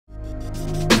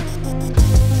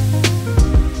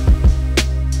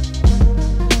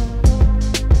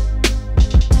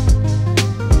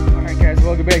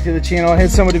the channel. I had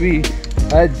somebody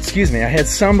I had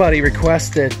somebody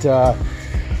request that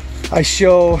I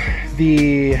show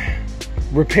the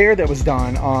repair that was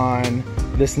done on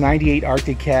this 98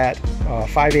 Arctic Cat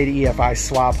 580 EFI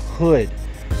swap hood.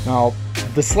 Now,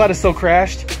 the sled is still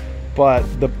crashed, but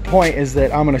the point is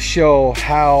that I'm going to show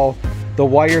how the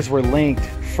wires were linked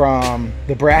from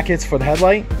the brackets for the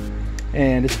headlight,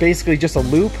 and it's basically just a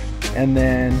loop, and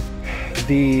then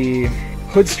the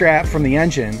hood strap from the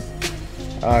engine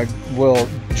will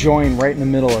join right in the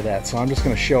middle of that. So I'm just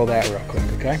going to show that real quick,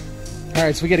 okay? All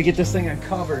right, so we got to get this thing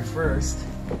uncovered first.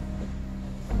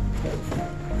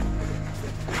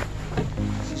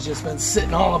 She's just been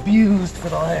sitting all abused for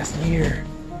the last year.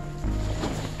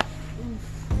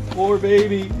 Poor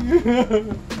baby.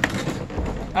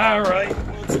 All right,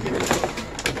 let's get it going.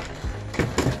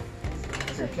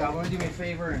 Here, Cal, want to do me a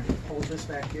favor and hold this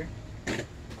back here?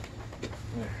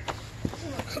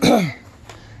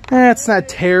 That's not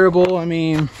terrible. I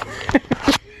mean,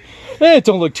 it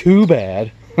don't look too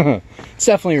bad. It's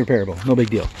definitely repairable. No big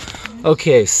deal.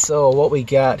 Okay, so what we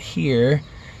got here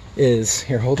is,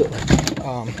 here, hold it like,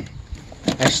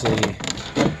 actually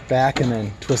back and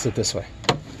then twist it this way.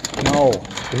 No,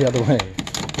 the other way.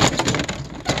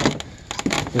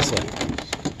 This way.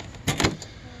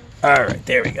 All right,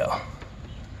 there we go.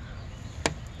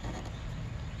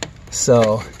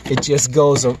 So it just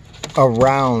goes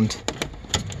around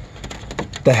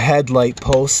the headlight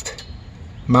post,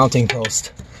 mounting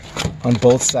post on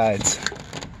both sides.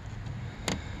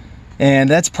 And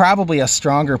that's probably a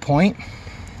stronger point.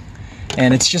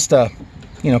 And it's just a,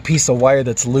 you know, piece of wire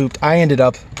that's looped. I ended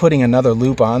up putting another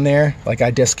loop on there. Like, I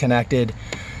disconnected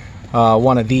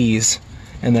one of these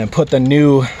and then put the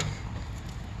new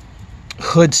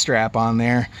hood strap on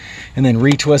there and then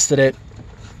retwisted it,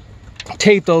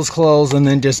 taped those closed, and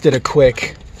then just did a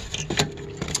quick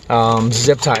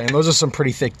zip tie. And those are some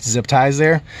pretty thick zip ties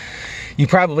there. You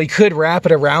probably could wrap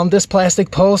it around this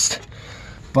plastic post,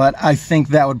 but I think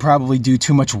that would probably do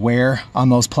too much wear on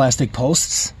those plastic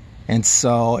posts, and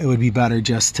so it would be better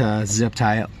just to zip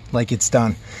tie it like it's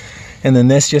done. And then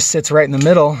this just sits right in the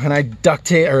middle, and I duct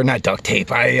tape, or not duct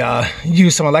tape, I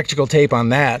used some electrical tape on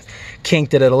that,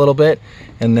 kinked it a little bit,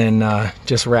 and then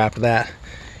just wrapped that.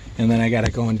 And then I got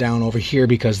it going down over here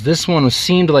because this one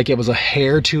seemed like it was a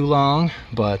hair too long,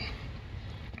 but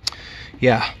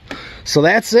yeah. So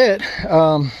that's it.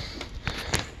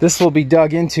 This will be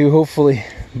dug into hopefully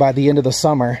by the end of the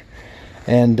summer,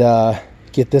 and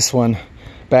get this one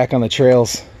back on the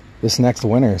trails this next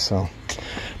winter. So,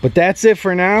 but that's it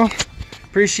for now.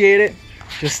 Appreciate it.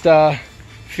 Just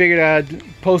figured I'd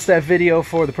post that video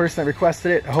for the person that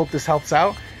requested it. I hope this helps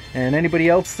out, and anybody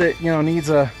else that, you know, needs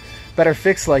a better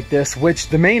fix like this, which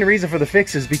the main reason for the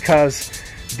fix is because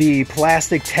the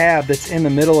plastic tab that's in the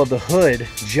middle of the hood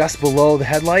just below the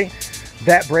headlight,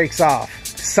 that breaks off,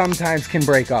 sometimes can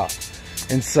break off.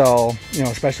 And so, you know,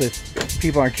 especially if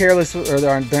people aren't careless or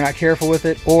they're not careful with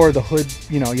it, or the hood,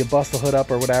 you know, you bust the hood up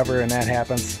or whatever and that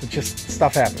happens. It just,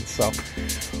 stuff happens. So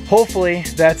hopefully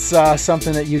that's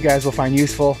something that you guys will find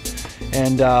useful.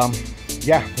 And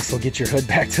yeah, this will get your hood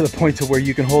back to the point to where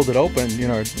you can hold it open. You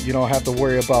know, you don't have to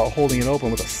worry about holding it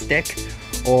open with a stick,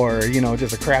 or, you know,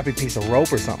 just a crappy piece of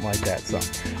rope or something like that. So,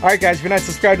 all right, guys, if you're not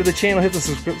subscribed to the channel, hit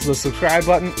the subscribe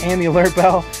button and the alert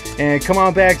bell, and come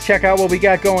on back, check out what we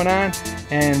got going on,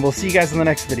 and we'll see you guys in the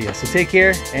next video. So take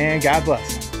care, and God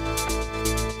bless.